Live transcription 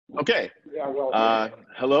Okay.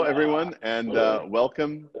 Hello, everyone, and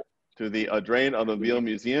welcome to the Audrain Automobile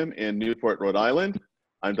Museum in Newport, Rhode Island.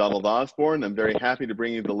 I'm Donald Osborne. I'm very happy to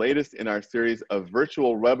bring you the latest in our series of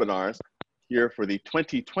virtual webinars here for the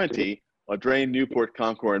 2020 Audrain Newport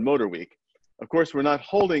Concours and Motor Week. Of course, we're not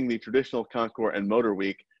holding the traditional Concours and Motor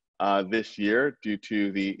Week this year due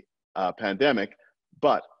to the pandemic,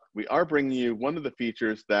 but we are bringing you one of the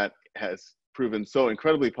features that has proven so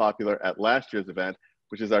incredibly popular at last year's event,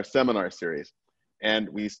 which is our seminar series. And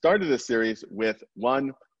we started this series with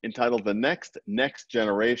one entitled The Next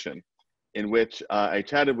Generation, in which I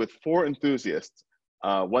chatted with four enthusiasts,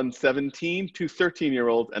 one 17 to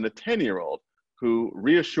 13-year-old and a 10-year-old, who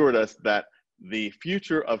reassured us that the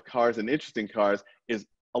future of cars and interesting cars is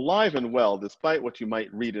alive and well, despite what you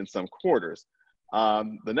might read in some quarters.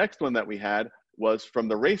 The next one that we had was From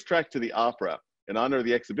the Racetrack to the Opera, in honor of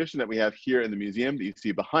the exhibition that we have here in the museum that you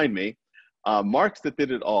see behind me. Marks That Did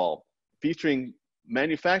It All, featuring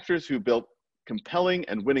manufacturers who built compelling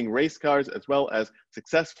and winning race cars, as well as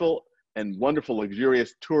successful and wonderful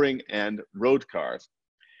luxurious touring and road cars.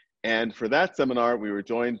 And for that seminar, we were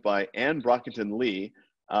joined by Anne Brockington Lee,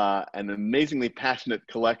 an amazingly passionate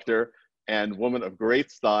collector and woman of great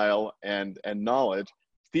style and knowledge,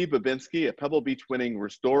 Steve Babinski, a Pebble Beach winning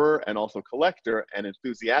restorer and also collector and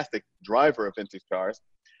enthusiastic driver of vintage cars,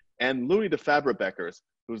 and Louis de Fabrebeckers,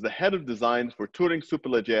 who's the head of design for Touring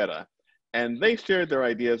Superleggera. And they shared their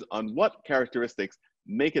ideas on what characteristics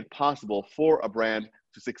make it possible for a brand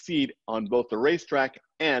to succeed on both the racetrack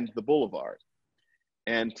and the boulevard.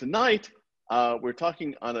 And tonight, we're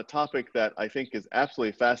talking on a topic that I think is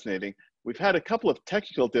absolutely fascinating. We've had a couple of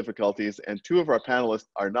technical difficulties, and two of our panelists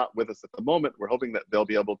are not with us at the moment. We're hoping that they'll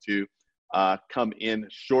be able to come in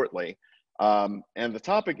shortly. And the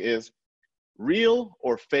topic is, real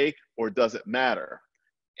or fake, or does it matter?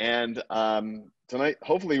 And tonight,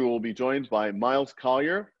 hopefully, we will be joined by Miles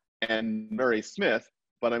Collier and Murray Smith.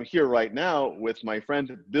 But I'm here right now with my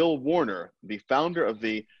friend Bill Warner, the founder of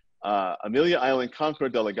the Amelia Island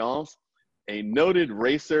Concours d'Elegance, a noted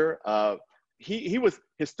racer. He was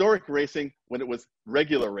historic racing when it was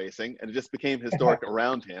regular racing, and it just became historic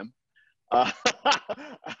around him.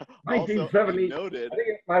 1970. Noted, I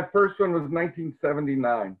think my first one was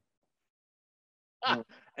 1979.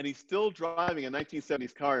 and he's still driving a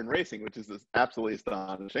 1970s car in racing, which is absolutely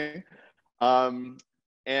astonishing.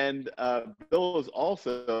 And Bill is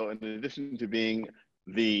also, in addition to being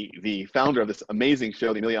the founder of this amazing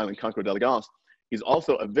show, the Amelia Island Concours d'Elegance, he's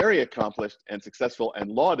also a very accomplished and successful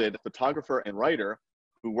and lauded photographer and writer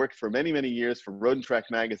who worked for many, many years for Road and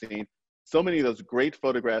Track magazine. So many of those great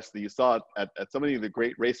photographs that you saw at so many of the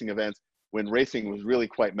great racing events when racing was really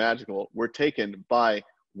quite magical were taken by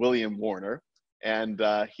William Warner. And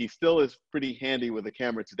he still is pretty handy with a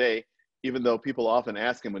camera today, even though people often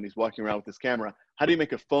ask him when he's walking around with his camera, how do you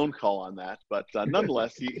make a phone call on that? But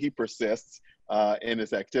nonetheless, he persists in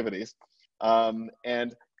his activities.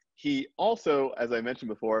 And he also, as I mentioned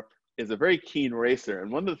before, is a very keen racer.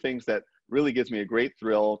 And one of the things that really gives me a great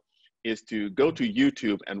thrill is to go to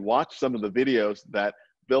YouTube and watch some of the videos that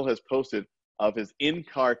Bill has posted of his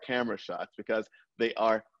in-car camera shots, because they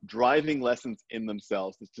are driving lessons in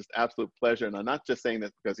themselves. It's just absolute pleasure. And I'm not just saying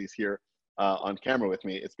this because he's here on camera with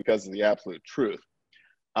me, it's because of the absolute truth.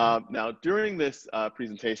 Now, during this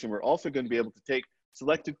presentation, we're also going to be able to take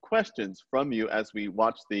selected questions from you as you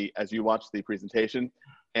watch the presentation.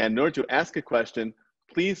 And in order to ask a question,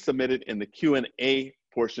 please submit it in the Q&A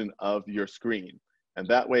portion of your screen. And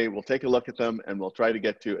that way we'll take a look at them and we'll try to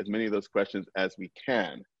get to as many of those questions as we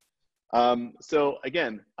can. So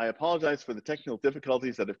again, I apologize for the technical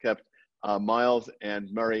difficulties that have kept Miles and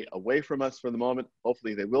Murray away from us for the moment.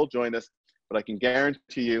 Hopefully they will join us, but I can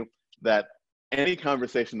guarantee you that any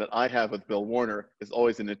conversation that I have with Bill Warner is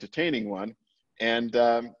always an entertaining one. And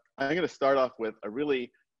I'm going to start off with a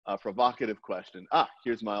really provocative question.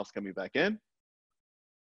 Here's Miles coming back in.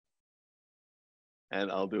 And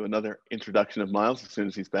I'll do another introduction of Miles as soon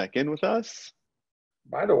as he's back in with us.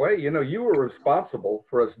 By the way, you know, you were responsible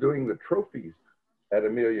for us doing the trophies at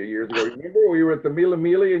Amelia years ago. Remember we were at the Mille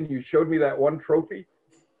Miglia and you showed me that one trophy?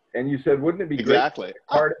 And you said, wouldn't it be great to put a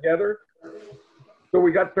car together? So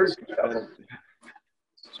we got 13 of them.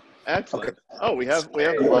 Excellent. Okay. Oh, we have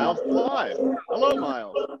Miles live. Hello,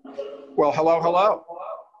 Miles. Well, hello.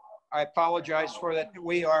 I apologize for that.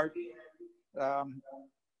 We are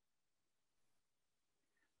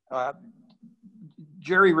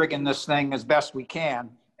jerry-rigging this thing as best we can,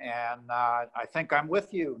 and I think I'm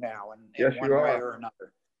with you now in one way or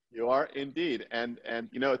another. You are indeed, and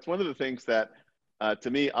you know, it's one of the things that to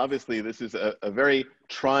me, obviously, this is a very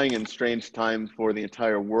trying and strange time for the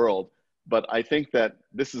entire world. but I think that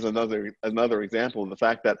this is another example of the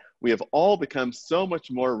fact that we have all become so much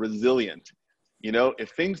more resilient. You know, if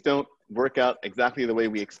things don't work out exactly the way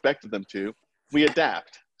we expected them to, we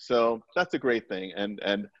adapt. So that's a great thing.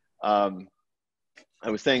 And I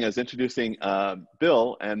was saying I was introducing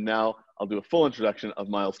Bill, and now I'll do a full introduction of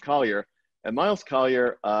Miles Collier. And Miles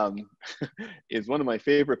Collier is one of my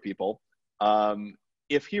favorite people.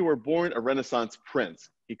 If he were born a Renaissance prince,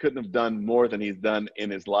 he couldn't have done more than he's done in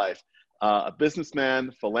his life. A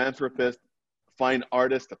businessman, philanthropist, fine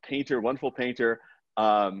artist, a painter, wonderful painter,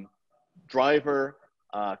 driver,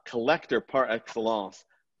 collector par excellence,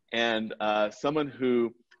 and someone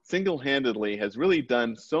who single-handedly has really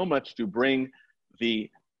done so much to bring the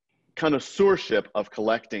connoisseurship of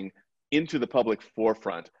collecting into the public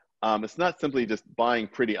forefront. It's not simply just buying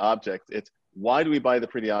pretty objects, it's why do we buy the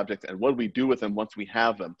pretty objects and what do we do with them once we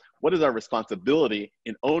have them? What is our responsibility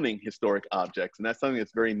in owning historic objects? And that's something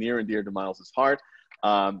that's very near and dear to Miles's heart.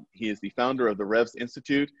 He is the founder of the Revs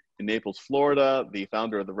Institute in Naples, Florida, the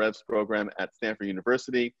founder of the Revs program at Stanford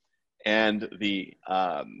University, and the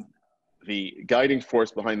guiding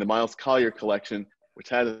force behind the Miles Collier collection, which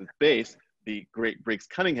had at its base the great Briggs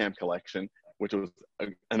Cunningham collection, which was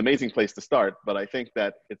an amazing place to start. But I think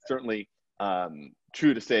that it's certainly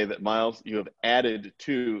true to say that, Miles, you have added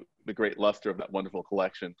to the great luster of that wonderful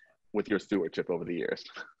collection with your stewardship over the years.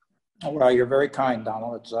 Well, you're very kind,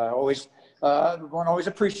 Donald. It's always, one always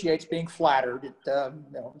appreciates being flattered. It you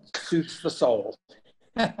know, suits the soul.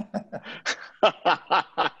 Okay,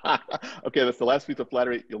 that's the last piece of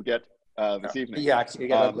flattery you'll get this evening. Yeah, you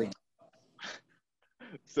get ugly.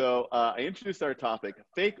 So I introduced our topic,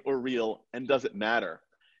 fake or real, and does it matter?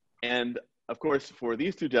 And of course, for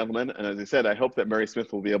these two gentlemen, and as I said, I hope that Mary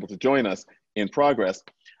Smith will be able to join us in progress,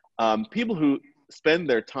 people who spend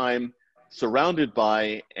their time surrounded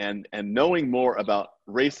by and knowing more about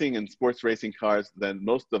racing and sports racing cars than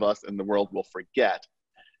most of us in the world will forget.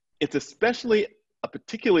 It's especially a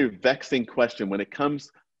particularly vexing question when it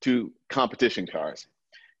comes to competition cars.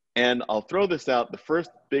 And I'll throw this out, the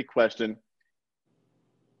first big question.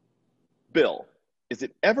 Bill, is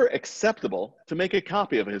it ever acceptable to make a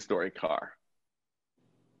copy of a historic car?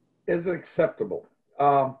 Is it acceptable?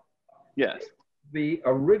 Yes. The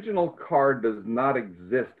original car does not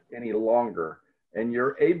exist any longer, and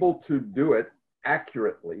you're able to do it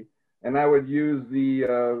accurately. And I would use the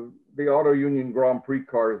Auto Union Grand Prix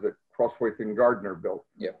cars that Crosswaith and Gardner built.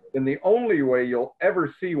 Yep. And the only way you'll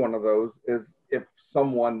ever see one of those is if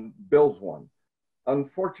someone builds one.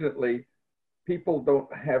 Unfortunately, people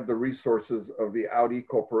don't have the resources of the Audi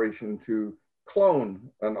Corporation to clone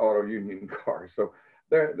an Auto Union car. So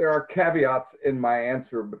there are caveats in my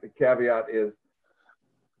answer, but the caveat is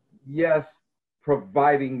yes,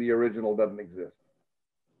 providing the original doesn't exist.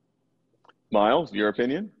 Miles, your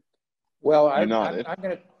opinion? Well, I'm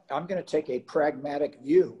going to take a pragmatic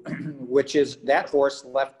view, which is that horse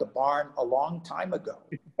left the barn a long time ago.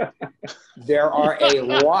 There are a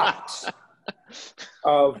lot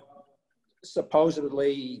of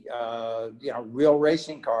supposedly, real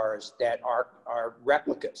racing cars that are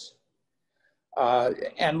replicas.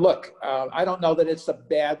 And look, I don't know that it's a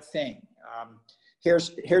bad thing.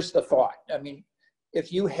 Here's the thought. I mean,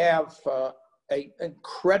 if you have an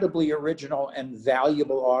incredibly original and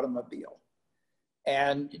valuable automobile,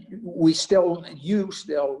 and you still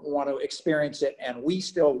want to experience it, and we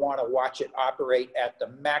still want to watch it operate at the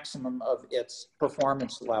maximum of its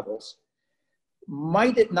performance levels,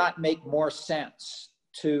 might it not make more sense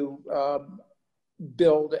to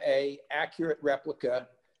build an accurate replica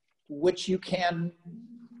which you can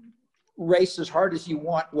race as hard as you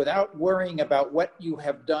want without worrying about what you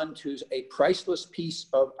have done to a priceless piece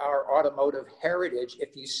of our automotive heritage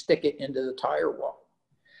if you stick it into the tire wall?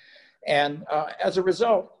 And as a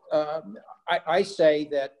result, I say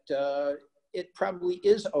that it probably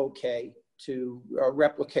is okay to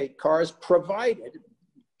replicate cars, provided,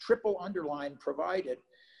 triple underline, provided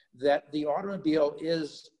that the automobile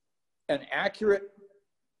is an accurate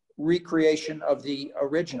recreation of the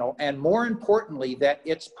original, and more importantly, that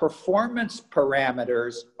its performance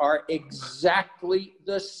parameters are exactly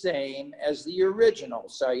the same as the original.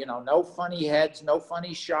 So, no funny heads, no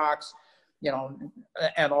funny shocks,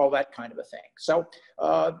 and all that kind of a thing. So,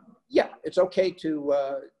 yeah, it's okay to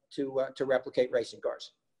replicate racing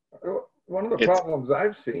cars. One of the problems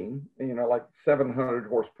I've seen, like 700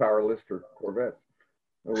 horsepower Lister Corvettes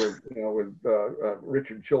with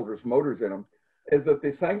Richard Childress motors in them, is that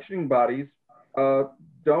the sanctioning bodies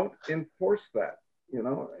don't enforce that,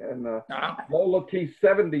 and Lola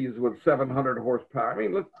T70s with 700 horsepower. I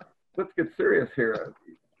mean, let's get serious here.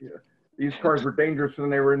 these cars were dangerous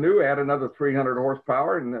when they were new. Add another 300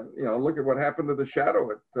 horsepower, and you know, look at what happened to the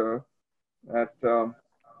Shadow at Road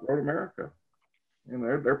America. And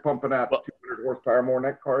they're pumping out 200 horsepower more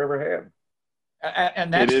than that car ever had.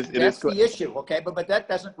 And that's the issue, okay? But that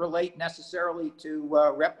doesn't relate necessarily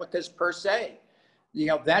to replicas per se. You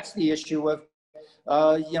know, that's the issue of,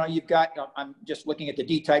 you know, you've got, I'm just looking at the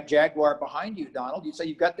D-Type Jaguar behind you, Donald. So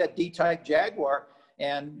you've got that D-Type Jaguar,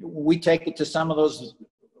 and we take it to some of those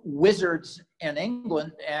wizards in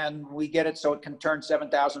England, and we get it so it can turn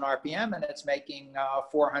 7,000 RPM, and it's making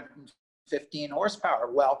 415 horsepower.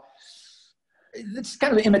 Well, it's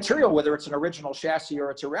kind of immaterial whether it's an original chassis or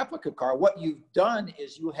it's a replica car. What you've done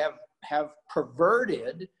is you have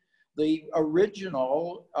perverted the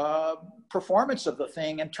original performance of the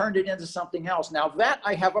thing and turned it into something else. Now that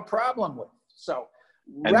I have a problem with. So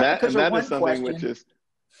replicas are one question. Which is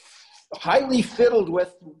highly fiddled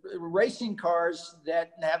with racing cars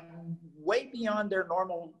that have way beyond their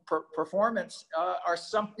normal performance are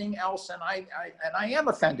something else, and I am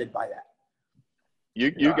offended by that.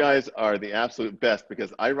 You guys are the absolute best,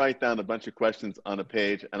 because I write down a bunch of questions on a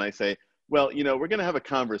page and I say, well, you know, we're going to have a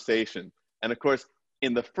conversation. And of course,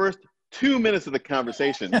 in the first 2 minutes of the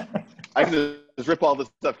conversation, I can just rip all this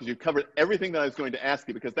stuff because you've covered everything that I was going to ask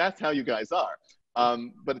you, because that's how you guys are.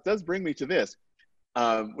 But it does bring me to this,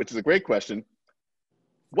 which is a great question.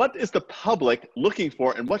 What is the public looking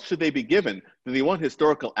for, and what should they be given? Do they want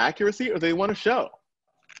historical accuracy, or do they want a show?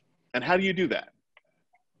 And how do you do that?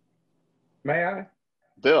 May I?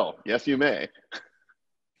 Bill, yes, you may.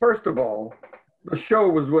 First of all, the show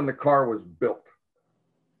was when the car was built.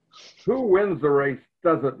 Who wins the race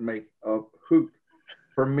doesn't make a hoot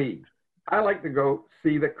for me. I like to go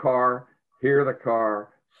see the car, hear the car,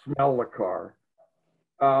 smell the car.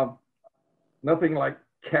 Nothing like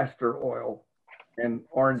castor oil and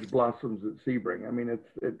orange blossoms at Sebring. I mean,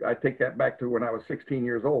 I take that back to when I was 16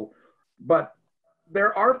 years old. But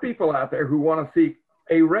there are people out there who want to see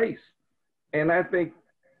a race. And I think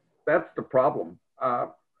that's the problem.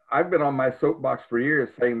 I've been on my soapbox for years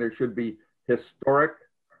saying there should be historic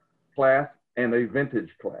class and a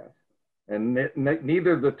vintage class. And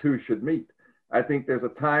neither of the two should meet. I think there's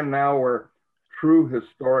a time now where true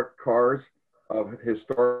historic cars of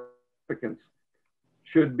historic significance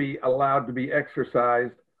should be allowed to be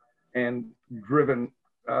exercised and driven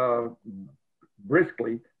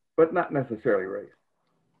briskly, but not necessarily raced.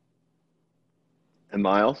 And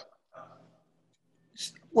Miles?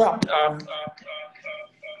 Well,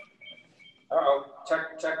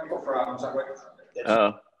 technical problems.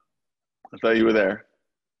 Oh, I thought you were there.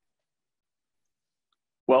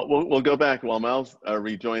 Well, we'll go back while Miles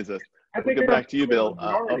rejoins us. We'll get back to you, Bill.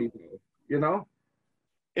 You know,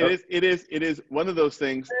 it is one of those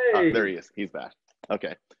things. Hey. There he is. He's back.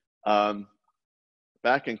 Okay.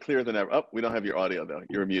 Back and clearer than ever. Oh, we don't have your audio though.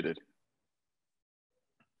 You're muted.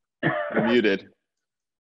 You're muted.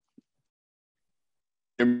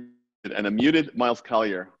 You're muted. And a muted Miles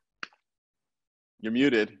Collier. You're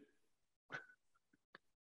muted.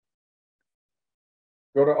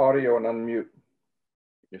 Go to audio and unmute.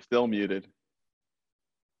 You're still muted.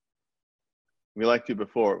 We liked you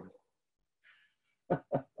before.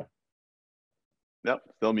 Nope,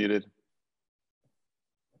 still muted.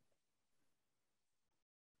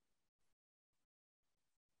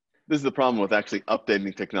 This is the problem with actually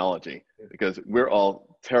updating technology, because we're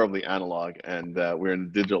all terribly analog, and we're in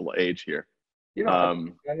a digital age here. You know,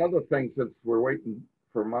 another thing, since we're waiting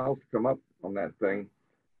for Miles to come up on that thing,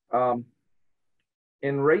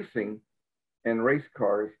 in racing and race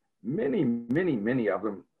cars, many of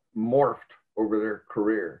them morphed over their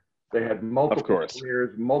career. They had multiple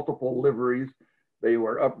careers, multiple liveries. They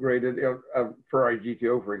were upgraded. Ferrari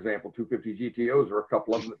GTO, for example, 250 GTOs were a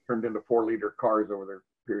couple of them that turned into 4-liter cars over their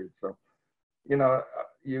period. So, you know,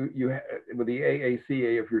 you with the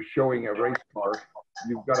AACA, if you're showing a race car,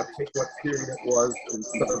 you've got to pick what period it was and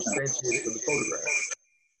substantiate it with a photograph.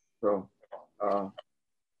 So,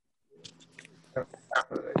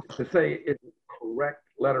 to say it's correct,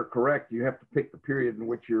 letter correct, you have to pick the period in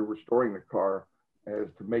which you're restoring the car as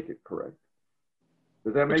to make it correct.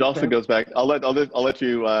 Does that make sense? Which also goes back. I'll let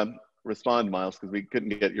you respond, Miles, because we couldn't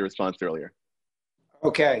get your response earlier.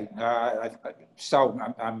 Okay, so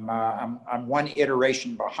I'm one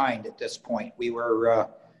iteration behind at this point. We were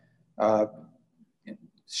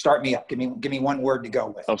start me up. Give me one word to go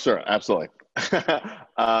with. Oh, sure, absolutely.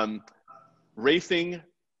 Racing,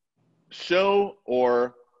 show,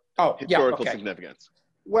 or historical significance.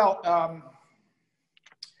 Well,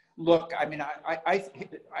 look, I mean,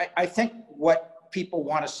 I think what people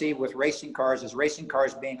want to see with racing cars is racing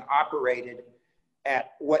cars being operated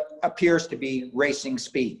at what appears to be racing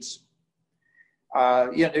speeds.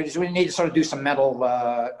 We need to sort of do some mental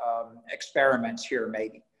experiments here,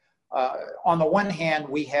 maybe. On the one hand,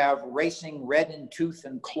 we have racing red in tooth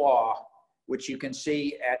and claw, which you can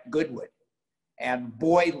see at Goodwood. And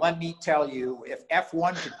boy, let me tell you, if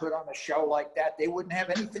F1 could put on a show like that, they wouldn't have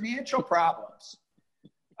any financial problems.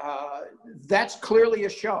 That's clearly a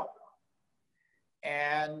show.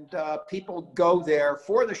 And people go there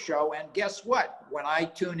for the show. And guess what? When I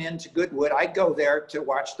tune into Goodwood, I go there to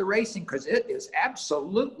watch the racing because it is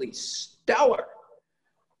absolutely stellar.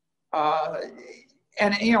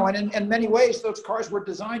 And in many ways, those cars were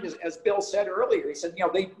designed, as Bill said earlier. He said,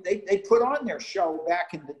 they put on their show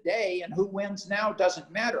back in the day, and who wins now doesn't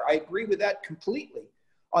matter. I agree with that completely.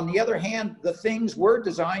 On the other hand, the things were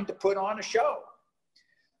designed to put on a show.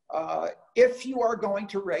 If you are going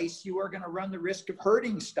to race, you are going to run the risk of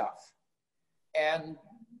hurting stuff. And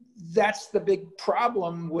that's the big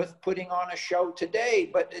problem with putting on a show today.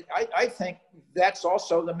 But I think that's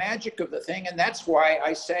also the magic of the thing. And that's why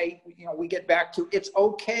I say, we get back to it's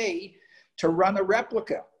okay to run a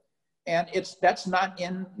replica. And that's not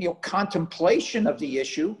in contemplation of the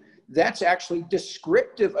issue. That's actually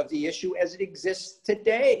descriptive of the issue as it exists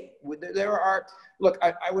today. There are, look,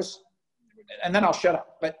 I was, and then I'll shut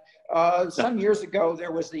up. But some years ago,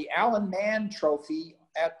 there was the Alan Mann Trophy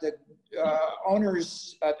at the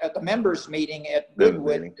owners, at the members meeting at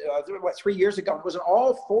Goodwood, 3 years ago. It was an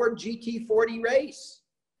all-Ford GT40 race.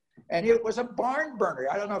 And it was a barn burner.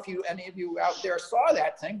 I don't know if any of you out there saw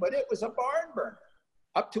that thing, but it was a barn burner.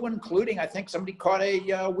 Up to and including, I think somebody caught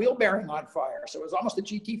a wheel bearing on fire. So it was almost a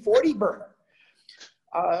GT40 burner.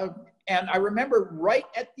 And I remember right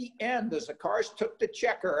at the end, as the cars took the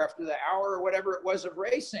checker after the hour or whatever it was of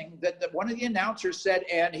racing, that one of the announcers said,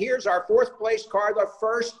 and here's our fourth place car, the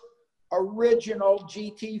first original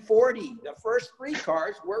GT40. The first three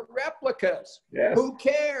cars were replicas. Yeah. Who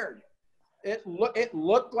cared? It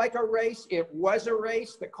looked like a race. It was a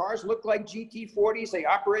race. The cars looked like GT40s. They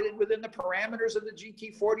operated within the parameters of the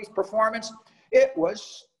GT40's performance. It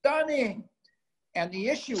was stunning. And the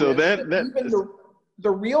issue is that even the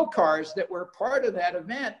real cars that were part of that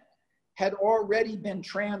event had already been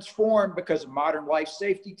transformed because of modern life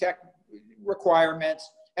safety tech requirements,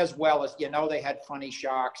 as well as, they had funny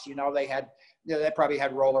shocks, they probably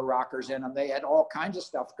had roller rockers in them. They had all kinds of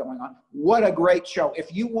stuff going on. What a great show.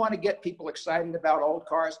 If you want to get people excited about old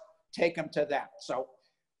cars, take them to that. So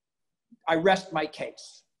I rest my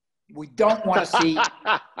case. We don't want to see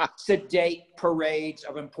sedate parades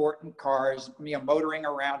of important cars, motoring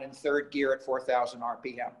around in third gear at 4,000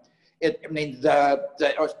 RPM.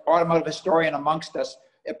 The automotive historian amongst us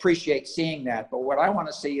appreciates seeing that, but what I want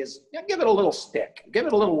to see is give it a little stick, give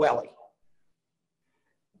it a little welly.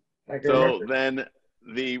 So then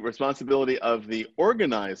the responsibility of the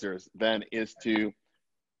organizers then is to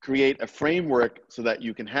create a framework so that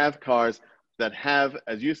you can have cars that have,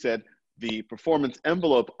 as you said, the performance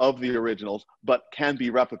envelope of the originals, but can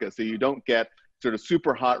be replicas. So you don't get sort of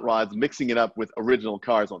super hot rods mixing it up with original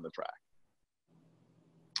cars on the track.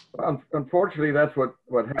 Unfortunately, that's what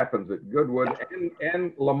happens at Goodwood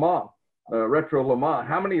and Le Mans, Retro Le Mans.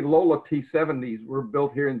 How many Lola T70s were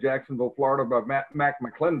built here in Jacksonville, Florida by Mac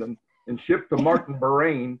McClendon and shipped to Martin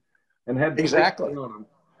Bahrain and had exactly on them?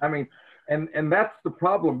 I mean, and that's the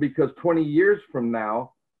problem, because 20 years from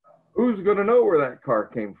now, who's going to know where that car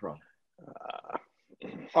came from?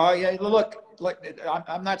 Yeah, look,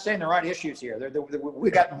 I'm not saying there aren't issues here.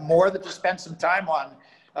 We got more that to spend some time on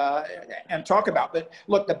and talk about. But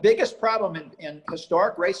look, the biggest problem in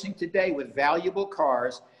historic racing today with valuable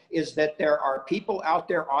cars is that there are people out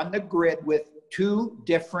there on the grid with two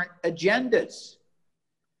different agendas.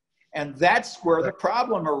 And that's where the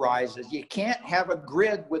problem arises. You can't have a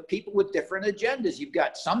grid with people with different agendas. You've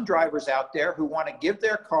got some drivers out there who want to give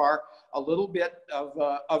their car a little bit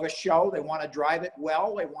of a show. They want to drive it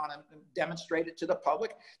well. They want to demonstrate it to the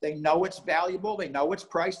public. They know it's valuable. They know it's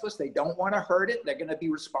priceless. They don't want to hurt it. They're going to be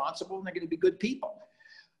responsible, and they're going to be good people.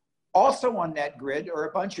 Also on that grid are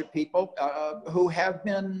a bunch of people who have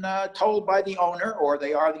been told by the owner, or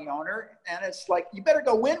they are the owner, and it's like, you better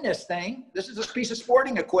go win this thing. This is a piece of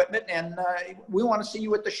sporting equipment, and we want to see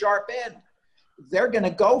you at the sharp end. They're going to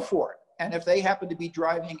go for it. And if they happen to be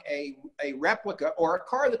driving a replica, or a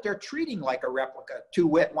car that they're treating like a replica, to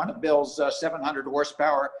wit, one of Bill's 700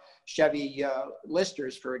 horsepower Chevy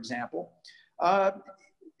Listers, for example,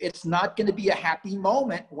 it's not going to be a happy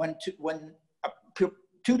moment when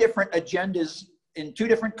two different agendas in two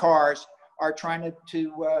different cars are trying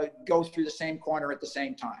to go through the same corner at the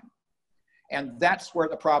same time. And that's where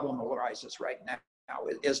the problem arises right now,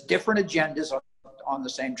 is different agendas on the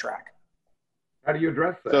same track. How do you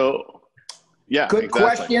address that? So, Yeah, good exactly.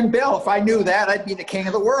 question, Bill. If I knew that, I'd be the king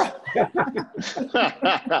of the world.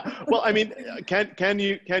 Well, I mean, can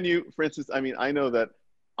you, for instance, I mean, I know that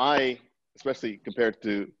especially compared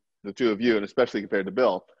to the two of you, and especially compared to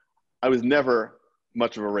Bill, I was never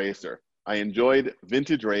much of a racer. I enjoyed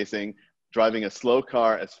vintage racing, driving a slow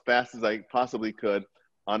car as fast as I possibly could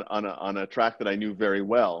on a track that I knew very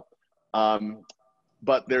well.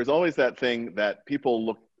 But there's always that thing that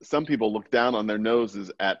some people look down on their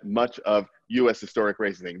noses at much of U.S. historic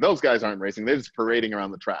racing. Those guys aren't racing; they're just parading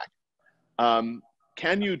around the track.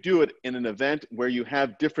 Can you do it in an event where you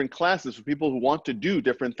have different classes for people who want to do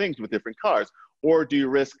different things with different cars, or do you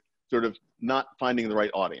risk sort of not finding the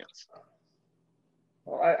right audience?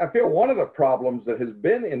 Well, I feel one of the problems that has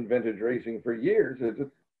been in vintage racing for years is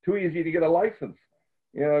it's too easy to get a license.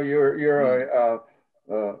 You know, you're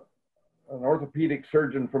an orthopedic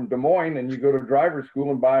surgeon from Des Moines and you go to driver's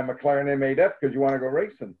school and buy a McLaren M8F because you want to go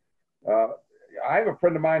racing. I have a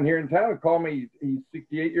friend of mine here in town who called me. He's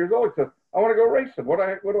 68 years old. He said, I want to go racing. What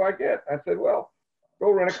do I get? I said, well, go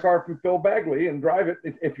rent a car from Phil Bagley and drive it.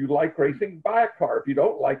 If you like racing, buy a car. If you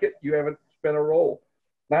don't like it, you haven't spent a roll.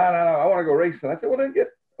 No, I want to go racing. I said, well, then get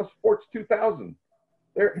a Sports 2000.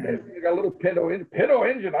 You got a little Pinto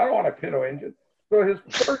engine. I don't want a Pinto engine. So his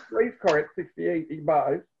first race car at 68 he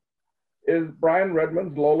buys is Brian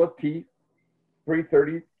Redman's Lola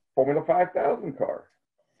T330 Formula 5000 car.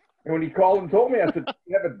 And when he called and told me, I said, do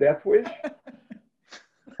you have a death wish?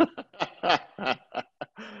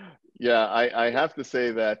 Yeah, I have to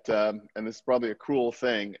say that, and this is probably a cruel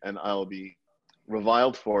thing, and I'll be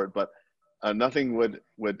reviled for it, but nothing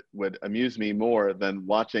would amuse me more than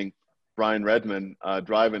watching Brian Redman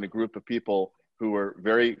drive in a group of people who were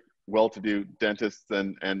very well-to-do dentists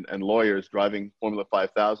and lawyers driving Formula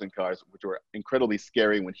 5000 cars, which were incredibly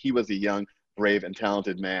scary when he was a young, brave, and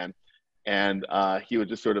talented man. And he would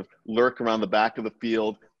just sort of lurk around the back of the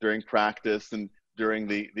field during practice and during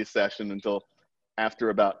the session until after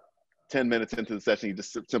about 10 minutes into the session, he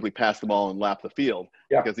just simply passed the ball and lapped the field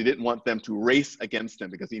because he didn't want them to race against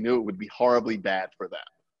him because he knew it would be horribly bad for them.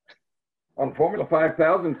 On Formula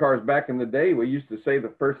 5000 cars back in the day, we used to say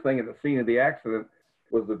the first thing at the scene of the accident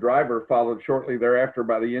was the driver, followed shortly thereafter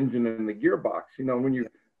by the engine and the gearbox. You know, when you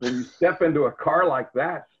step into a car like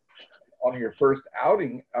that on your first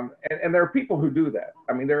outing, and there are people who do that.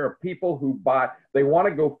 I mean, there are people who they want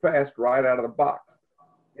to go fast right out of the box.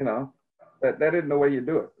 You know, that isn't the way you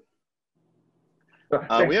do it.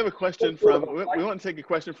 We have a question from, we want to take a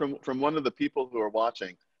question from one of the people who are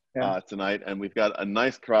watching tonight, and we've got a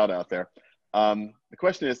nice crowd out there. The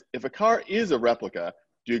question is, if a car is a replica,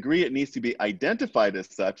 do you agree it needs to be identified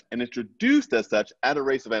as such and introduced as such at a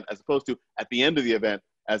race event as opposed to at the end of the event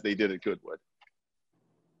as they did at Goodwood?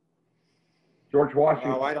 George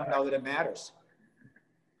Washington. Oh, I don't know that it matters.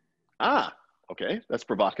 Ah, okay, that's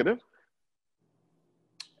provocative.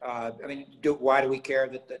 I mean, why do we care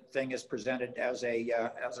that the thing is presented as a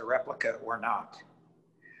replica or not?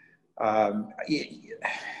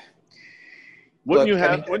 Wouldn't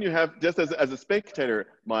you have, just as a spectator,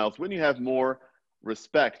 Miles, wouldn't you have more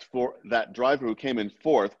respect for that driver who came in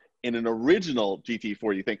fourth in an original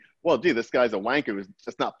GT40? You think, well, gee, this guy's a wanker who's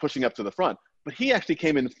just not pushing up to the front. But he actually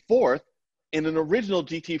came in fourth in an original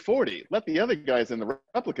GT40. Let the other guys in the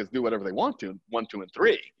replicas do whatever they want to, 1, 2, and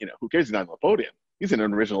 3. You know, who cares? He's not on the podium. He's in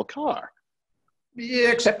an original car. Yeah,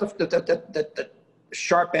 except the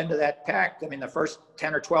sharp end of that pack. I mean, the first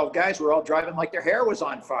 10 or 12 guys were all driving like their hair was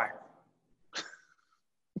on fire.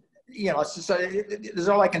 You know, this is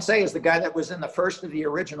all I can say is the guy that was in the first of the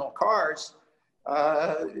original cars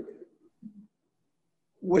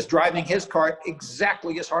was driving his car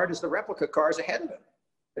exactly as hard as the replica cars ahead of him.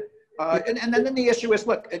 And then the issue is,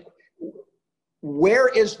 look, where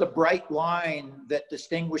is the bright line that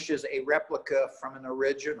distinguishes a replica from an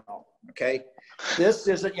original? Okay, this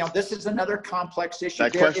is this is another complex issue.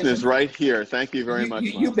 That question is right here. Thank you very much.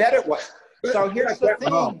 You bet it was. So here's the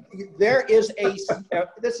thing: there is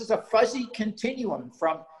this is a fuzzy continuum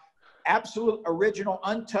from absolute original,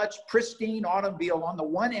 untouched, pristine automobile on the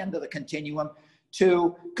one end of the continuum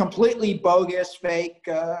to completely bogus, fake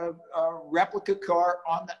replica car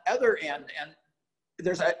on the other end. And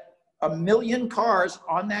there's a million cars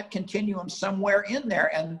on that continuum somewhere in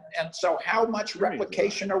there. And so how much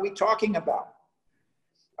replication are we talking about?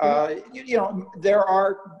 You know, there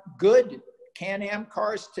are good Can-Am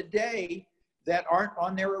cars today that aren't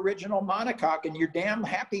on their original monocoque, and you're damn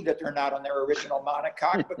happy that they're not on their original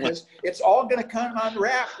monocoque because it's all going to come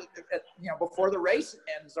unwrapped, before the race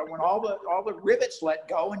ends, or when all the rivets let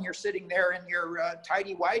go, and you're sitting there in your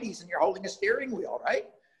tidy whities and you're holding a steering wheel, right?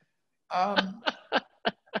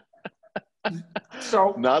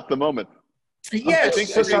 So not the moment. Yes,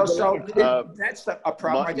 that's a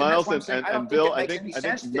problem. Miles and Bill, I think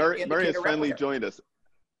Murray has finally joined us.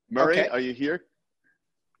 Murray, okay. Are you here?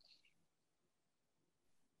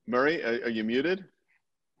 Murray, are you muted?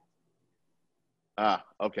 Ah,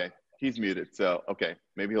 okay. He's muted. So, okay.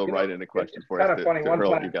 Maybe he'll write in a question for us to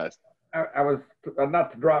hurl at you guys. I was,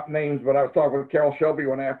 not to drop names, but I was talking with Carroll Shelby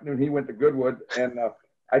one afternoon. He went to Goodwood, and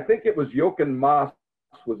I think it was Jochen Mass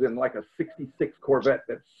was in like a 66 Corvette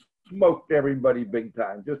that smoked everybody big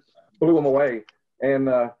time, just blew them away. And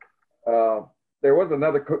there was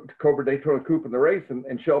another Cobra Daytona Coupe in the race,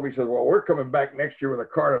 and Shelby says, well, we're coming back next year with a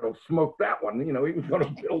car that'll smoke that one. You know, he was going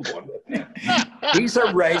to build one. He's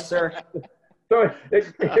a racer. So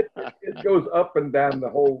it goes up and down the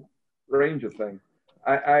whole range of things.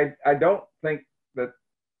 I don't think that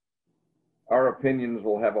our opinions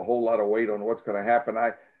will have a whole lot of weight on what's going to happen.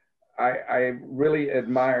 I really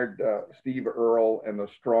admired Steve Earle and the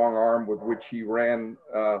strong arm with which he ran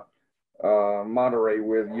Monterey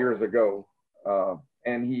with years ago.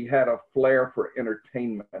 And he had a flair for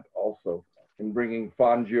entertainment also in bringing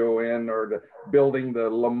Fangio in or building the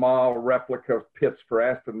Le Mans replica pits for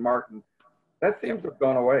Aston Martin. That seems to have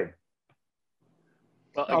gone away.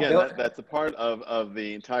 Well, again, that's a part of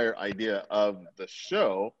the entire idea of the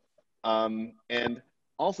show. And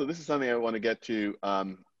also, this is something I want to get to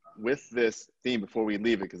with this theme before we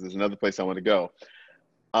leave it, because there's another place I want to go.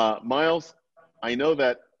 Miles, I know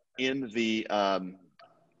that in the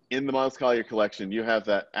Miles Collier collection, you have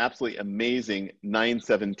that absolutely amazing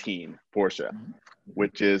 917 Porsche,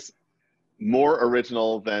 which is more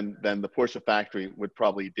original than the Porsche factory would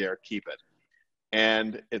probably dare keep it.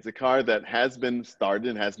 And it's a car that has been started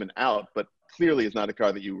and has been out, but clearly is not a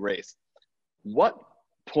car that you race. What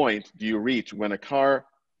point do you reach when a car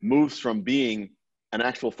moves from being an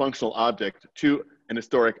actual functional object to an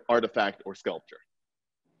historic artifact or sculpture?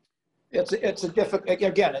 It's a difficult,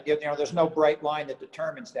 again, you know, there's no bright line that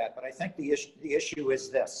determines that, but I think the issue is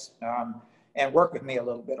this, and work with me a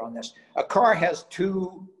little bit on this. A car is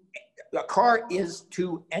two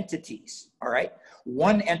entities, all right?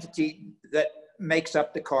 One entity that makes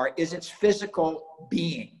up the car is its physical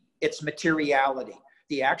being, its materiality,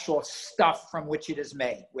 the actual stuff from which it is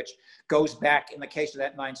made, which goes back in the case of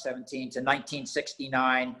that 917 to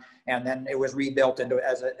 1969, and then it was rebuilt into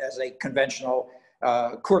as a conventional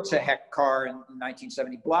Kurzheck car in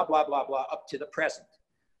 1970, blah, blah, blah, blah, up to the present.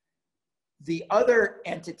 The other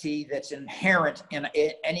entity that's inherent in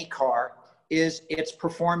any car is its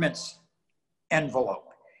performance envelope.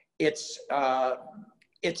 It's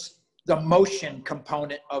the motion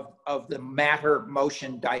component of the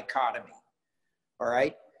matter-motion dichotomy, all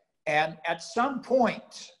right? And at some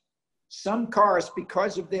point, some cars,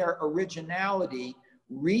 because of their originality,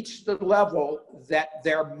 reach the level that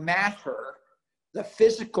their matter, the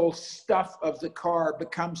physical stuff of the car,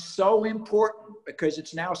 becomes so important because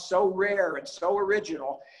it's now so rare and so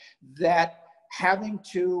original that having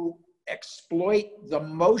to exploit the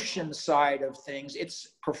motion side of things, its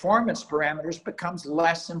performance parameters, becomes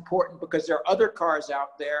less important because there are other cars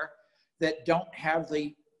out there that don't have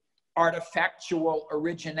the artifactual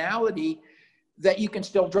originality that you can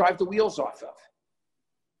still drive the wheels off of.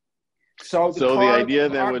 So the idea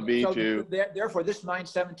then would be therefore this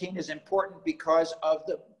 917 is important because of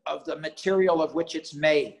the material of which it's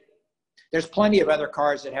made. There's plenty of other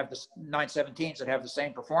cars that have the 917s that have the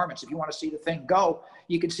same performance. If you want to see the thing go,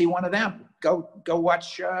 you can see one of them. Go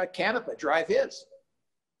watch Canepa drive his.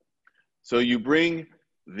 So you bring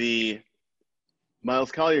the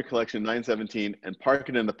Miles Collier collection 917 and park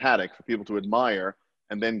it in the paddock for people to admire,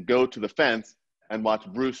 and then go to the fence and watch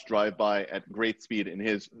Bruce drive by at great speed in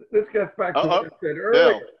his. This gets back to what I said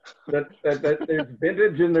earlier, that there's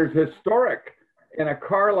vintage and there's historic. In a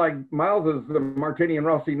car like Miles's, the Martini and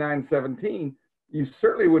Rossi 917, you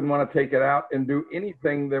certainly wouldn't want to take it out and do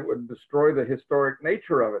anything that would destroy the historic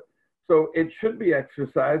nature of it. So it should be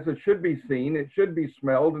exercised, it should be seen, it should be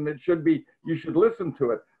smelled, and you should listen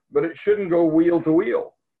to it, but it shouldn't go wheel to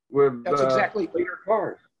wheel with later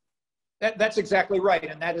cars. That's exactly right,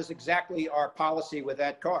 and that is exactly our policy with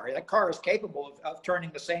that car. That car is capable of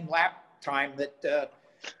turning the same lap time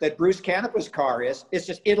that Bruce Canepa's car is. It's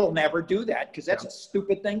just, it'll never do that because that's a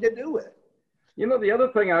stupid thing to do with it. You know, the other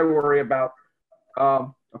thing I worry about, a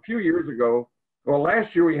few years ago, well,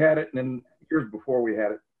 last year we had it, and then years before we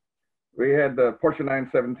had it, we had the Porsche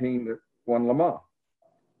 917 that won Le Mans.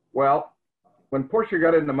 Well, when Porsche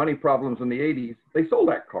got into money problems in the 80s, they sold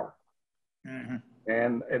that car. Mm-hmm.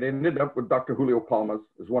 And it ended up with Dr. Julio Palmas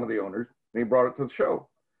as one of the owners, and he brought it to the show.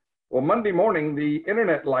 Well, Monday morning, the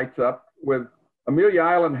internet lights up with Amelia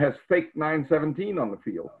Island has fake 917 on the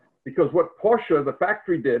field, because what Porsche, the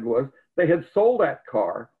factory, did was they had sold that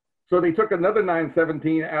car. So they took another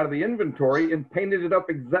 917 out of the inventory and painted it up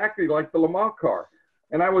exactly like the Le Mans car.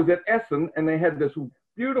 And I was at Essen, and they had this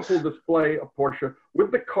beautiful display of Porsche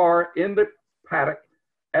with the car in the paddock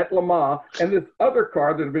at Le Mans, and this other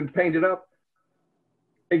car that had been painted up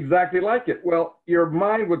exactly like it. Well, your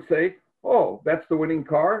mind would say, oh, that's the winning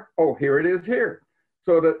car. Oh, here it is here.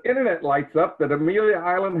 So the internet lights up that Amelia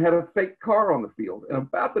Island had a fake car on the field. And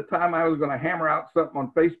about the time I was going to hammer out something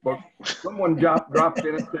on Facebook, someone dropped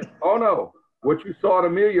in and said, oh no, what you saw at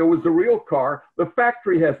Amelia was the real car. The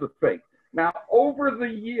factory has the fake. Now, over the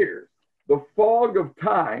years, the fog of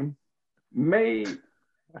time may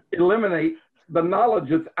eliminate the knowledge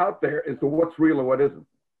that's out there as to what's real and what isn't.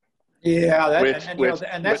 Yeah,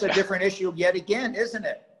 and that's a different issue yet again, isn't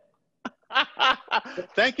it?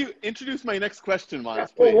 Thank you. Introduce my next question,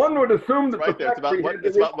 Miles, please. Well, one would assume that right there.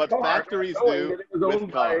 It's about what factories do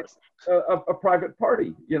with cars. A private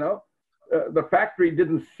party, you know. The factory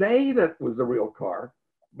didn't say that was the real car,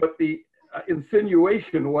 but the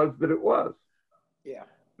insinuation was that it was. Yeah.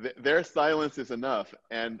 Their silence is enough,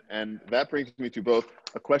 and that brings me to both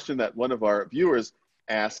a question that one of our viewers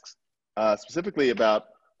asks specifically about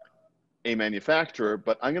a manufacturer,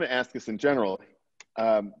 but I'm going to ask this in general.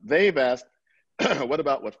 They've asked, what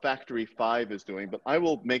about what Factory 5 is doing? But I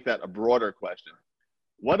will make that a broader question.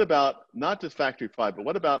 What about not just Factory 5, but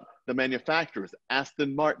what about the manufacturers,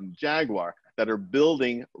 Aston Martin, Jaguar, that are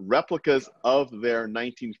building replicas of their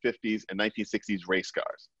 1950s and 1960s race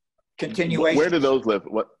cars? Continuations. Where do those live?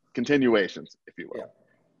 What continuations, if you will? Yeah.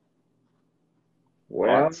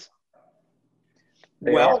 Well,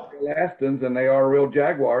 they are real Astons and they are real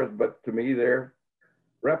Jaguars, but to me, they're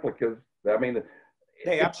replicas. I mean,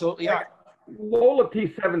 they absolutely are. Lola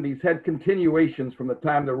T70s had continuations from the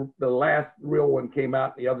time the last real one came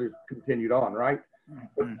out, and the others continued on, right?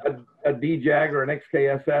 Mm-hmm. A D-Jag or an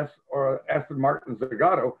XKSS or an Aston Martin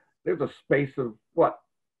Zagato, there's a space of what,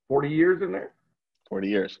 40 years in there? 40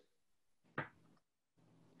 years.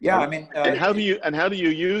 Yeah, I mean, and how do you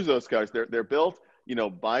use those cars? They're built, you know,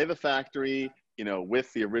 by the factory, you know,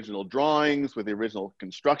 with the original drawings, with the original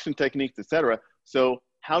construction techniques, etc. So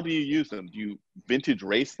how do you use them? Do you vintage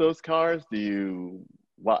race those cars? Do you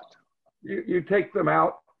what? You take them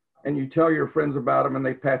out and you tell your friends about them, and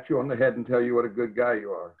they pat you on the head and tell you what a good guy you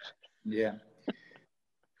are. Yeah.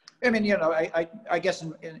 I mean, you know, I guess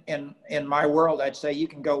in my world, I'd say you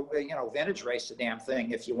can go, you know, vintage race the damn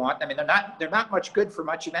thing if you want. I mean, they're not much good for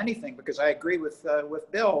much of anything, because I agree with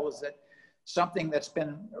Bill, is that something that's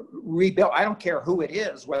been rebuilt, I don't care who it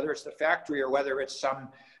is, whether it's the factory or whether it's some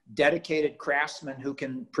dedicated craftsman who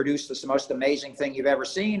can produce the most amazing thing you've ever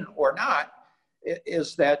seen or not,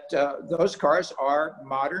 is that those cars are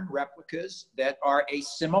modern replicas that are a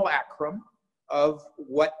simulacrum of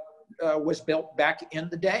what was built back in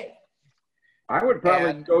the day. I would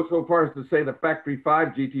probably go so far as to say the Factory 5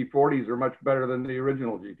 GT40s are much better than the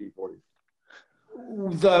original GT40s.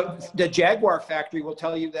 The Jaguar factory will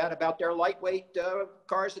tell you that about their lightweight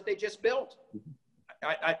cars that they just built.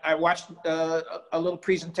 I watched a little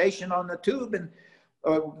presentation on the tube, and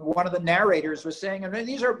one of the narrators was saying, "And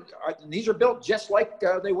these are built just like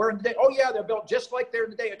they were in the day." Oh yeah, they're built just like they're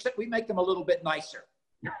in the day, except we make them a little bit nicer.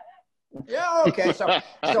 Yeah, okay.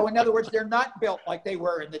 So in other words, they're not built like they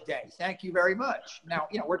were in the day. Thank you very much. Now,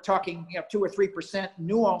 you know, we're talking, you know, 2 or 3%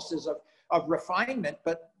 nuances of refinement,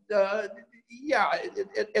 but yeah,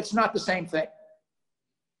 it's not the same thing.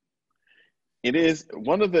 It is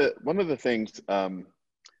one of the things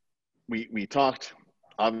we talked,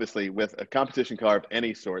 obviously, with a competition car of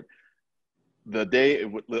any sort. The day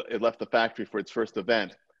it left the factory for its first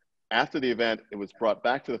event, after the event, it was brought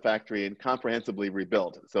back to the factory and comprehensively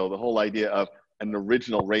rebuilt. So the whole idea of an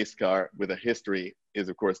original race car with a history is,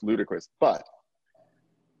 of course, ludicrous. But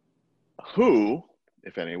who,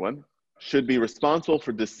 if anyone, should be responsible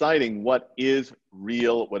for deciding what is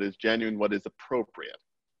real, what is genuine, what is appropriate?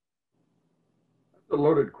 That's a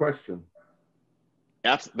loaded question.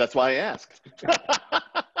 That's why I asked.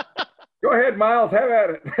 Go ahead, Miles. Have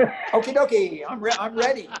at it. Okie dokie. I'm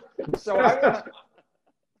ready. So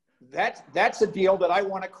that's a deal that I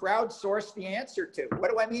want to crowdsource the answer to. What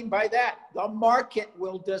do I mean by that? The market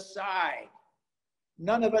will decide.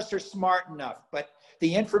 None of us are smart enough, but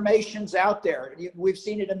the information's out there. We've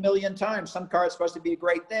seen it a million times. Some car is supposed to be a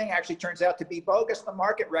great thing, actually turns out to be bogus. The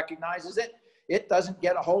market recognizes it. It doesn't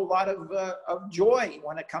get a whole lot of joy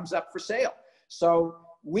when it comes up for sale. So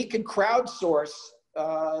we can crowdsource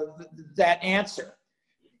that answer.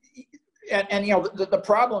 And you know, the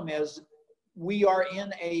problem is, we are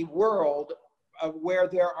in a world where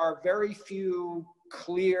there are very few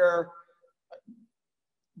clear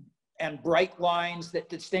and bright lines that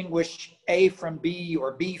distinguish A from B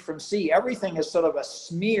or B from C. Everything is sort of a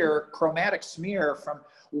smear, chromatic smear from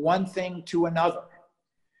one thing to another.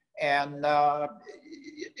 And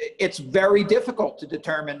it's very difficult to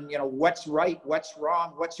determine, you know, what's right, what's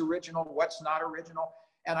wrong, what's original, what's not original.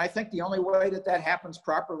 And I think the only way that that happens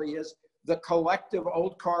properly is the collective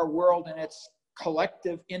old car world and its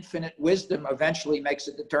collective infinite wisdom eventually makes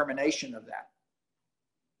a determination of that.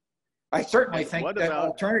 I certainly think the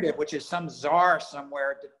alternative, which is some czar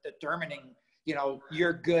somewhere determining, you know,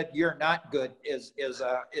 you're good, you're not good, is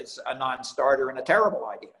a non-starter and a terrible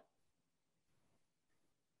idea.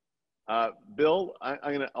 Bill, I'm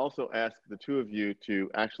going to also ask the two of you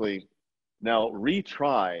to actually now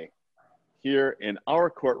retry here in our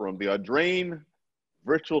courtroom, the Audrain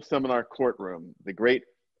Virtual Seminar Courtroom, the great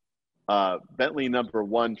Bentley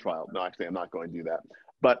 #1 trial. No, actually, I'm not going to do that.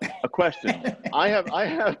 But a question. I have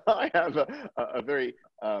a very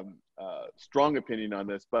strong opinion on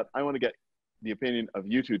this, but I want to get the opinion of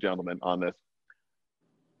you two gentlemen on this.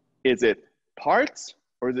 Is it parts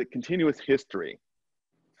or is it continuous history?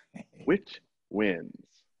 Which wins?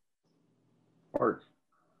 Parts.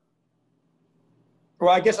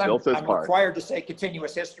 Well, I guess I'm required to say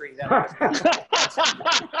continuous history then.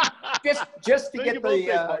 just to get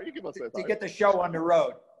the show on the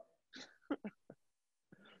road.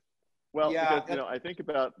 Well, yeah, because, you know, I think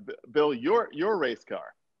about, Bill, your race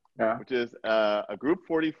car, yeah, which is a Group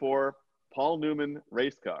 44 Paul Newman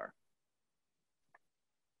race car.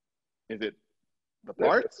 Is it the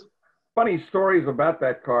parts? Funny stories about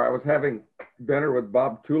that car. I was having dinner with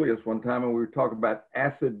Bob Tullius one time, and we were talking about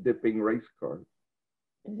acid dipping race cars.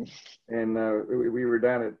 And we were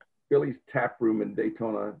down at Billy's Tap Room in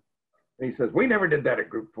Daytona, and he says, "We never did that at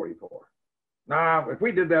Group 44. Nah, if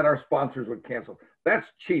we did that, our sponsors would cancel. That's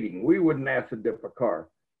cheating. We wouldn't acid dip a car."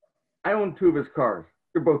 I own 2 of his cars.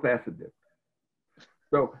 They're both acid dipped.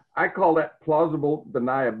 So I call that plausible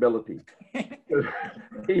deniability.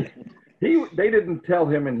 They didn't tell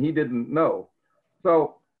him and he didn't know.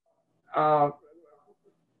 So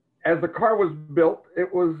as the car was built,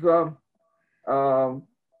 it was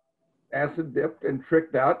acid dipped and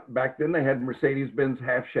tricked out. Back then they had Mercedes-Benz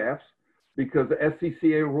half shafts because the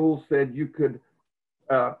SCCA rules said you could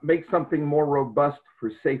make something more robust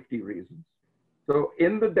for safety reasons. So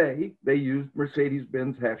in the day, they used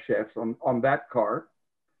Mercedes-Benz half shafts on that car.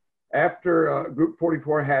 After Group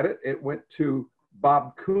 44 had it, it went to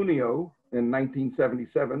Bob Cuneo in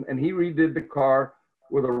 1977, and he redid the car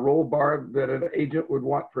with a roll bar that an agent would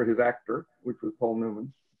want for his actor, which was Paul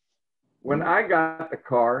Newman. When I got the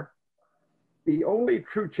car, the only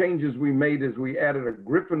true changes we made is we added a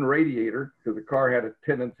Griffin radiator because the car had a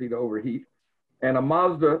tendency to overheat, and a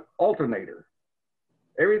Mazda alternator.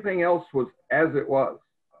 Everything else was as it was.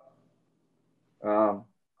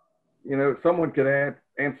 You know, someone could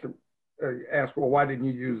ask, well, why didn't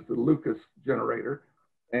you use the Lucas generator?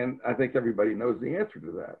 And I think everybody knows the answer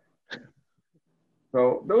to that.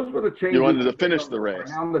 So those were the changes. You wanted to finish the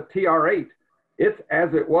race. On the TR8, it's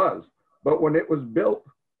as it was. But when it was built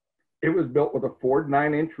with a Ford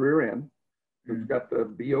 9-inch rear end. It's got the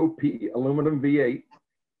BOP aluminum V8.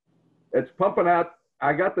 It's pumping out,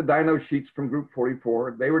 I got the dyno sheets from Group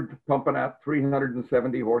 44. They were pumping out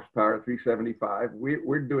 370 horsepower, 375.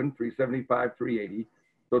 We're doing 375, 380.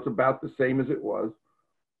 So it's about the same as it was.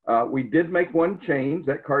 We did make one change.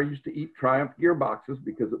 That car used to eat Triumph gearboxes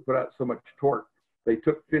because it put out so much torque. They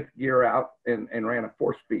took 5th gear out and ran a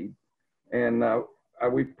 4-speed. And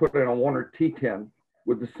we put in a Warner T10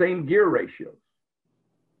 with the same gear ratios.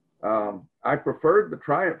 I preferred the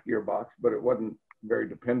Triumph gearbox, but it wasn't very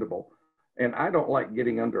dependable. And I don't like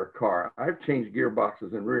getting under a car. I've changed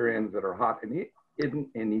gearboxes and rear ends that are hot, and it isn't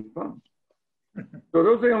any fun. So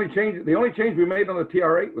those are the only changes. The only change we made on the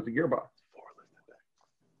TR8 was the gearbox.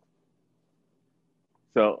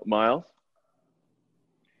 So, Miles?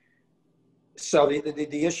 So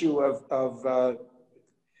the issue of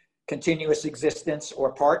continuous existence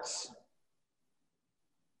or parts?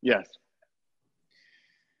 Yes.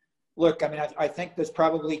 Look, I mean, I think there's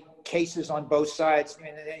probably cases on both sides. I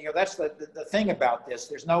mean, you know, that's the thing about this.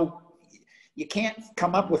 There's no, you can't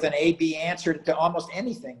come up with an A-B answer to almost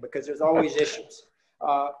anything because there's always issues.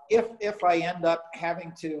 If I end up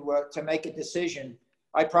having to make a decision,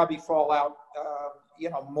 I probably fall out, you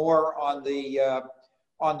know, more on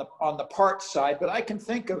the parts side. But I can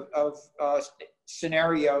think of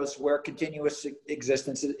scenarios where continuous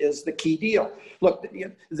existence is the key deal. Look,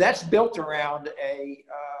 that's built around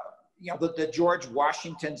you know, the George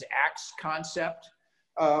Washington's axe concept,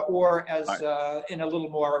 or as in a little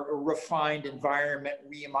more refined environment,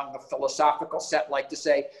 we among the philosophical set like to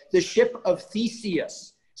say, the ship of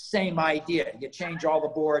Theseus Same idea. You change all the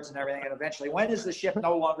boards and everything, and eventually, when is the ship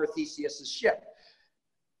no longer Theseus's ship?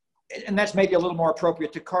 And that's maybe a little more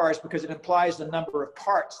appropriate to cars because it implies the number of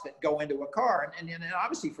parts that go into a car. And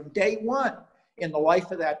obviously from day one in the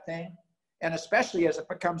life of that thing, and especially as it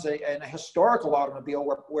becomes a historical automobile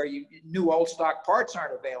where new old stock parts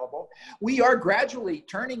aren't available, we are gradually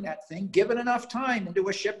turning that thing, given enough time, into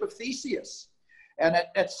a ship of Theseus. And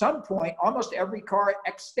at some point, almost every car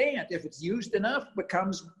extant, if it's used enough,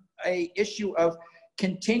 becomes a issue of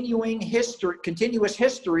continuous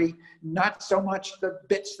history, not so much the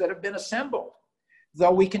bits that have been assembled.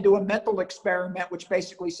 Though we can do a mental experiment, which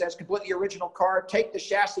basically says complete the original car, take the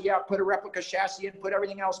chassis out, put a replica chassis in, put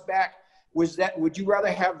everything else back. Would you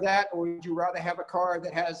rather have that, or would you rather have a car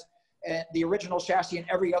that has the original chassis and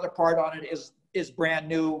every other part on it is brand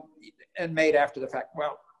new and made after the fact?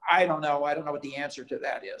 Well, I don't know. I don't know what the answer to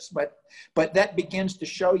that is, but that begins to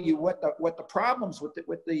show you what the problems with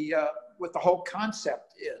the whole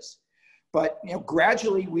concept is. But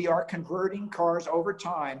gradually we are converting cars over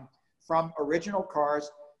time from original cars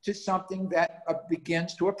to something that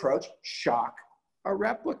begins to approach shock a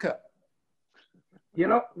replica.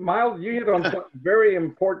 Miles, you hit on something very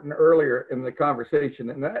important earlier in the conversation,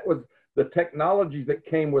 and that was the technology that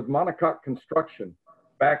came with monocoque construction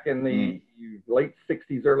back in the late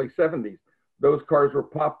 60s, early 70s. Those cars were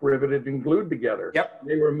pop riveted and glued together. Yep.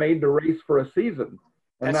 They were made to race for a season.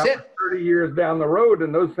 And That's now it. 30 years down the road,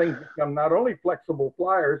 and those things become not only flexible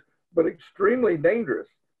flyers, but extremely dangerous.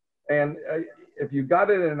 And if you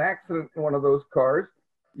got in an accident in one of those cars,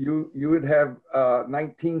 you would have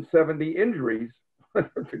 1970 injuries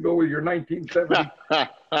to go with your 1970.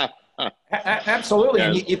 Absolutely.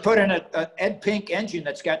 Yes. And you put in an Ed Pink engine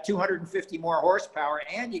that's got 250 more horsepower,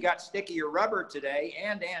 and you got stickier rubber today,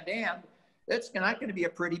 and that's not going to be a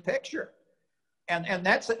pretty picture. And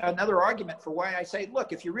that's another argument for why I say,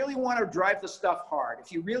 look, if you really want to drive the stuff hard,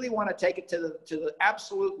 if you really want to take it to the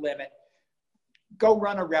absolute limit, go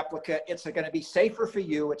run a replica. It's going to be safer for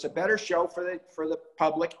you. It's a better show for the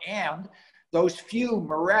public, and those few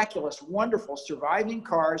miraculous, wonderful surviving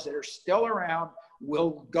cars that are still around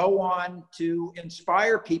will go on to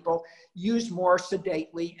inspire people, used more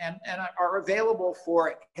sedately, and are available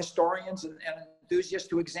for historians and enthusiasts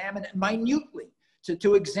to examine minutely,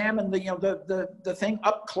 to examine the thing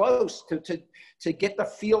up close, to get the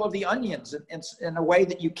feel of the onions in a way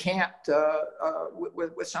that you can't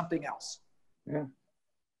with something else. Yeah.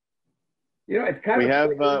 It's kind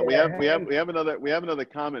of we have another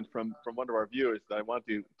comment from one of our viewers that I want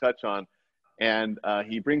to touch on, and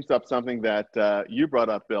he brings up something that you brought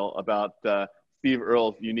up, Bill, about Steve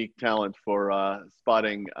Earle's unique talent for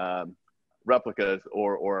spotting replicas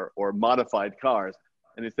or modified cars.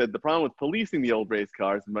 And he said the problem with policing the old race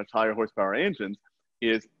cars and much higher horsepower engines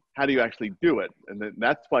is how do you actually do it? And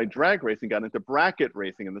that's why drag racing got into bracket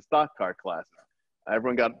racing in the stock car classes.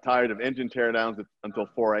 Everyone got tired of engine teardowns until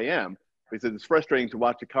 4 a.m. He said it's frustrating to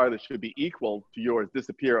watch a car that should be equal to yours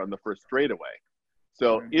disappear on the first straightaway.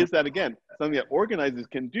 So is that, again, something that organizers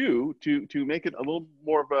can do to make it a little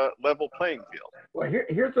more of a level playing field? Well,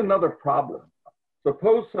 here's another problem.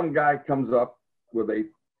 Suppose some guy comes up with a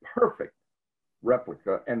perfect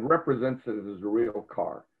replica and represents it as a real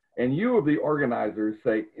car. And you of the organizers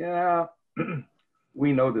say, yeah,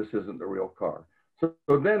 we know this isn't the real car.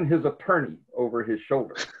 So then his attorney over his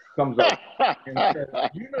shoulder comes up and says,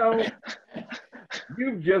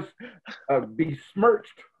 you've just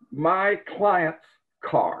besmirched my client's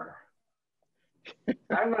car.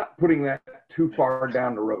 I'm not putting that too far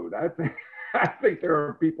down the road. I think there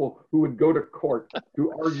are people who would go to court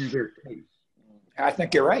to argue their case. I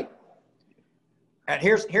think you're right. And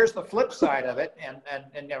here's the flip side of it, and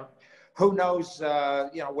who knows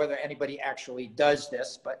whether anybody actually does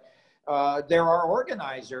this, but there are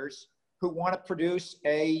organizers who want to produce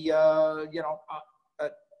a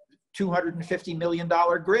 $250 million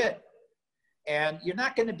grid. And you're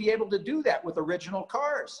not going to be able to do that with original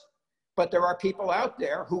cars. But there are people out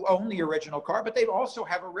there who own the original car, but they also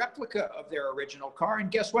have a replica of their original car.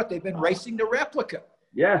 And guess what? They've been racing the replica.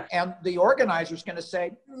 Yes. And the organizer's going to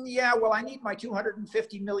say, yeah, well, I need my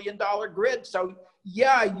 $250 million grid. So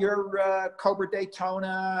yeah, your Cobra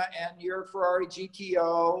Daytona and your Ferrari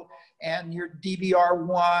GTO and your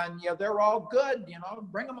DBR1, they're all good,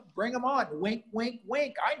 bring them on, wink, wink,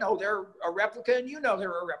 wink. I know they're a replica and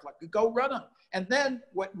they're a replica, go run them. And then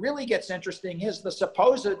what really gets interesting is the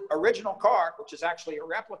supposed original car, which is actually a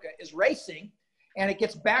replica, is racing, and it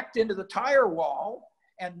gets backed into the tire wall.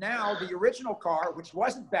 And now the original car, which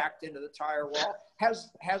wasn't backed into the tire wall,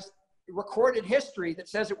 has recorded history that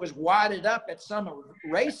says it was wadded up at some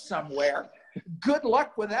race somewhere. Good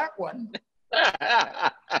luck with that one.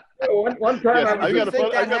 One time, yes,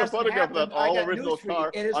 I got a photograph of that all original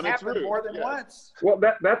car it has on its happened roof. more than once. Well,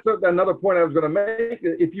 that's another point I was going to make.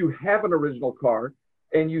 If you have an original car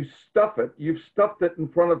and you stuff it, you've stuffed it in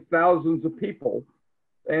front of thousands of people,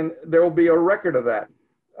 and there will be a record of that.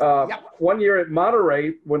 Yep. One year at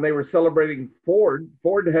Monterey, when they were celebrating Ford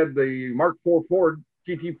had the Mark IV Ford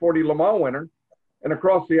GT40 Le Mans winner, and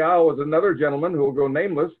across the aisle was another gentleman who will go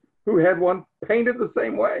nameless, who had one painted the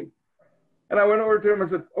same way. And I went over to him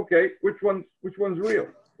and said, okay, which one's real?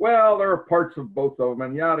 Well, there are parts of both of them,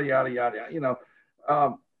 and yada, yada, yada. You know,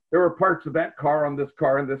 there were parts of that car on this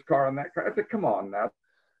car and this car on that car. I said, come on now,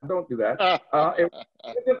 don't do that. It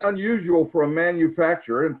wasn't unusual for a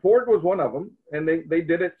manufacturer, and Ford was one of them, and they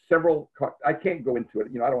did it several, I can't go into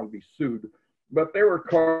it, you know, I don't want to be sued, but there were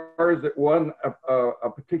cars that won a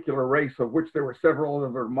particular race, of which there were several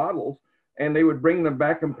other models, and they would bring them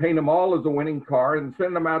back and paint them all as a winning car and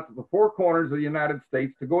send them out to the four corners of the United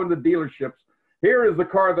States to go into dealerships. Here is the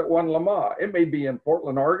car that won Le Mans. It may be in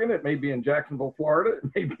Portland, Oregon. It may be in Jacksonville, Florida. It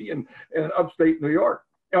may be in upstate New York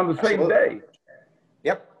on the same day.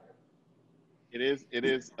 Yep. It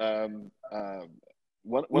is.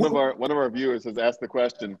 One of our viewers has asked the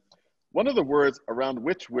question, one of the words around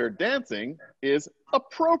which we're dancing is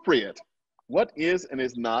appropriate. What is and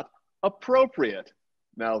is not appropriate?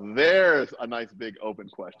 Now there's a nice big open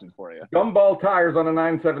question for you. Gumball tires on a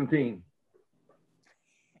 917.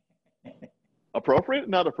 Appropriate?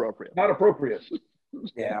 Not appropriate. Not appropriate.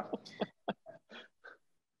 Yeah.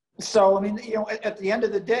 So, I mean, you know, at the end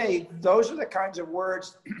of the day, those are the kinds of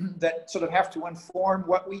words that sort of have to inform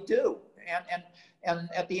what we do. And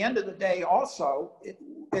at the end of the day, also,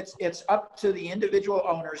 it's up to the individual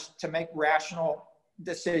owners to make rational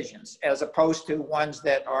decisions, as opposed to ones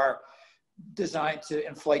that are designed to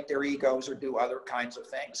inflate their egos or do other kinds of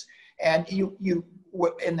things. And you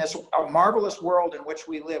in this marvelous world in which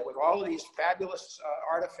we live, with all of these fabulous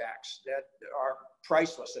artifacts that are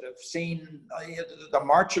priceless, that have seen the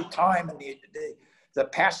march of time and the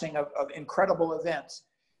passing of incredible events,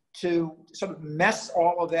 to sort of mess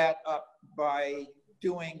all of that up by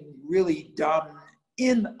doing really dumb,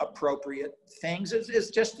 inappropriate things is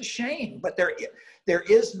just a shame. But there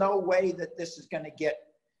is no way that this is going to get.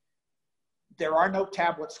 There are no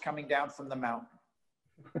tablets coming down from the mountain.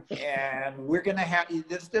 And we're going to have,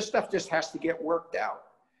 this stuff just has to get worked out.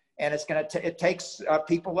 And it's going to, it takes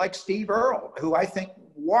people like Steve Earle, who I think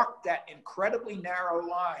walked that incredibly narrow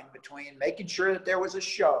line between making sure that there was a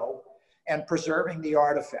show and preserving the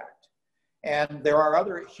artifact. And there are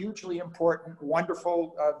other hugely important,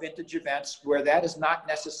 wonderful vintage events where that is not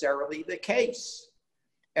necessarily the case,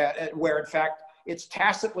 where in fact, it's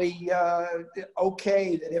tacitly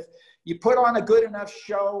okay that if you put on a good enough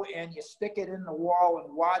show and you stick it in the wall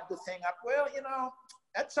and wad the thing up, well, you know,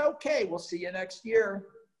 that's okay. We'll see you next year.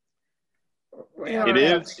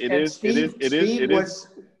 Steve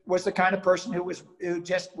was the kind of person who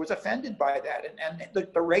just was offended by that. And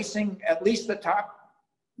the racing, at least the top,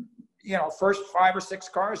 you know, first 5 or 6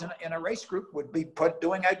 cars in a race group would be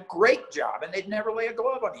doing a great job, and they'd never lay a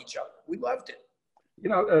glove on each other. We loved it. You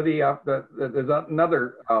know, there's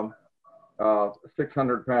another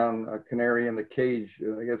 600-pound canary in the cage,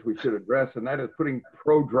 I guess we should address, and that is putting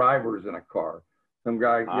pro drivers in a car. Some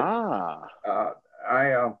guy,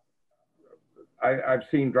 I've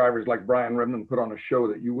seen drivers like Brian Redman put on a show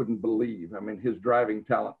that you wouldn't believe. I mean, his driving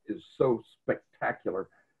talent is so spectacular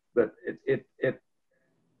that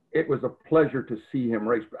it was a pleasure to see him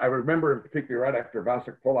race. I remember in particular right after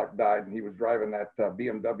Vasek Polak died, and he was driving that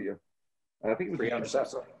BMW. I think it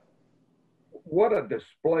was what a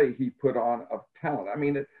display he put on of talent. I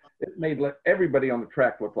mean, it made everybody on the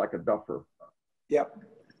track look like a duffer. Yep.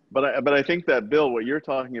 But I think that, Bill, what you're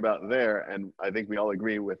talking about there, and I think we all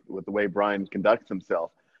agree with the way Brian conducts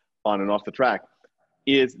himself on and off the track,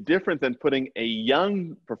 is different than putting a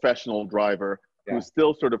young professional driver who's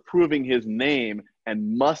still sort of proving his name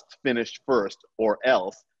and must finish first or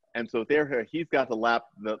else. And so there he's got to lap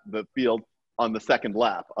the field on the second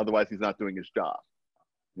lap. Otherwise, he's not doing his job.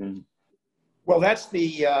 Mm-hmm. Well, that's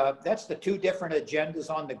the 2 different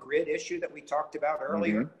agendas on the grid issue that we talked about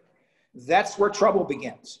earlier. Mm-hmm. That's where trouble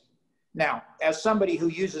begins. Now, as somebody who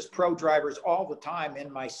uses pro drivers all the time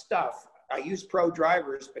in my stuff, I use pro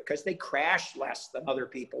drivers because they crash less than other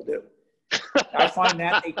people do. I find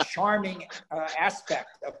that a charming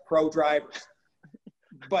aspect of pro drivers.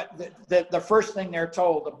 But the first thing they're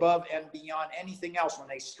told, above and beyond anything else, when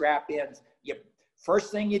they strap in,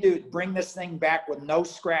 first thing you do is bring this thing back with no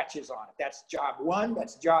scratches on it. That's job 1,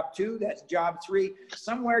 that's job 2, that's job 3.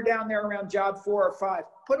 Somewhere down there around job 4 or 5,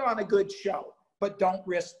 put on a good show, but don't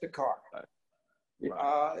risk the car.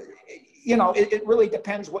 You know, it really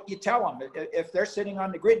depends what you tell them. If they're sitting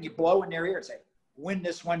on the grid and you blow in their ear and say, win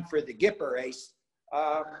this one for the Gipper race,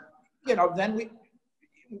 you know, then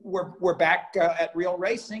we're back at real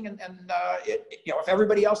racing. And you know, if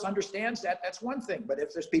everybody else understands that, that's one thing. But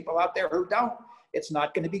if there's people out there who don't, it's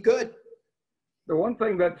not going to be good. The one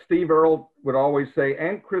thing that Steve Earle would always say,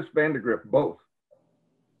 and Chris Vandegrift, both,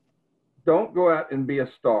 don't go out and be a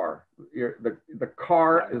star. The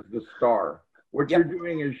car is the star. What you're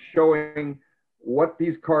doing is showing what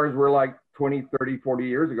these cars were like 20, 30, 40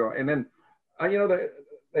 years ago. And then, you know,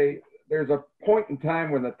 there's a point in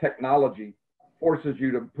time when the technology forces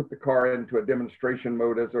you to put the car into a demonstration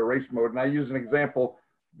mode as a race mode. And I use an example,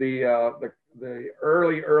 the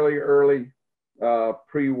early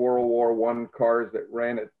pre-World War I cars that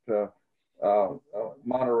ran at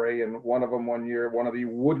Monterey, and one of them one year, one of the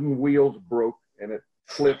wooden wheels broke and it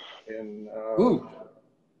flipped, and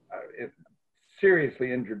it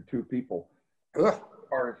seriously injured 2 people.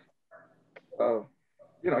 Cars,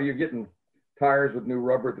 you know, you're getting tires with new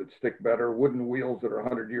rubber that stick better, wooden wheels that are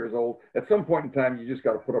 100 years old. At some point in time, you just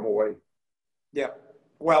got to put them away. Yeah.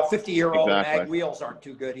 Well, 50-year-old mag wheels aren't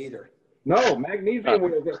too good either. No, magnesium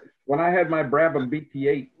wheels. When I had my Brabham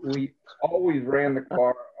BT8, we always ran the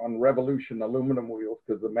car on Revolution aluminum wheels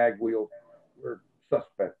because the mag wheels were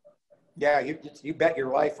suspect. Yeah, you bet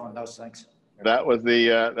your life on those things. That was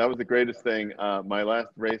the greatest thing. My last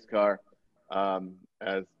race car,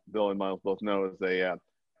 as Bill and Miles both know, is a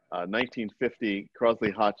 1950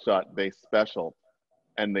 Crosley Hotshot base special,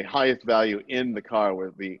 and the highest value in the car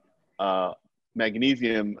was the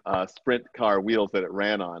magnesium sprint car wheels that it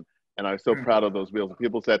ran on. And I was so proud of those wheels. And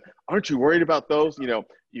people said, "Aren't you worried about those? You know,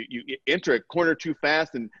 you enter a corner too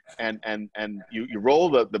fast, and you roll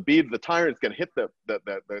the bead of the tire, it's going to hit the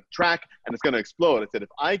track, and it's going to explode." I said, "If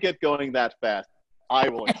I get going that fast, I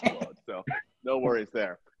will explode." So no worries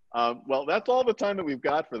there. Well, that's all the time that we've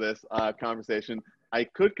got for this conversation. I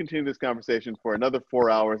could continue this conversation for another 4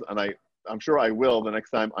 hours, and I'm sure I will the next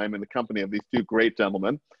time I'm in the company of these 2 great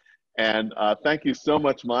gentlemen. And thank you so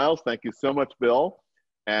much, Miles. Thank you so much, Bill.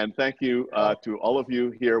 And thank you to all of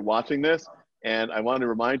you here watching this. And I want to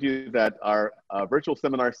remind you that our virtual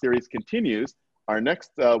seminar series continues. Our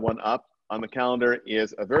next one up on the calendar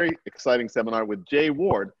is a very exciting seminar with Jay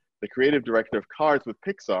Ward, the creative director of Cars with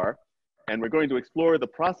Pixar. And we're going to explore the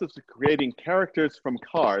process of creating characters from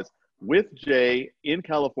cars with Jay in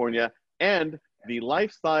California and the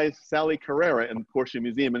life-size Sally Carrera in Porsche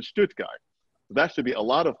Museum in Stuttgart. So that should be a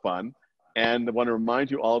lot of fun. And I want to remind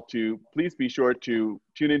you all to please be sure to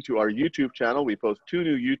tune into our YouTube channel. We post 2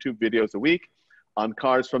 new YouTube videos a week on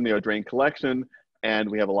cars from the Audrain collection, and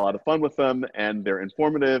we have a lot of fun with them, and they're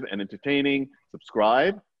informative and entertaining.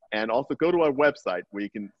 Subscribe, and also go to our website where you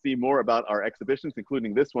can see more about our exhibitions,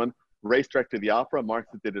 including this one, Racetrack to the Opera, Marx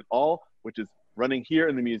That Did It All, which is running here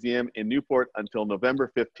in the museum in Newport until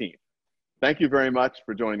November 15th. Thank you very much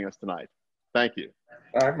for joining us tonight. Thank you.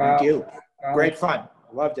 Thank you. Great fun.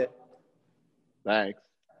 Loved it. Thanks.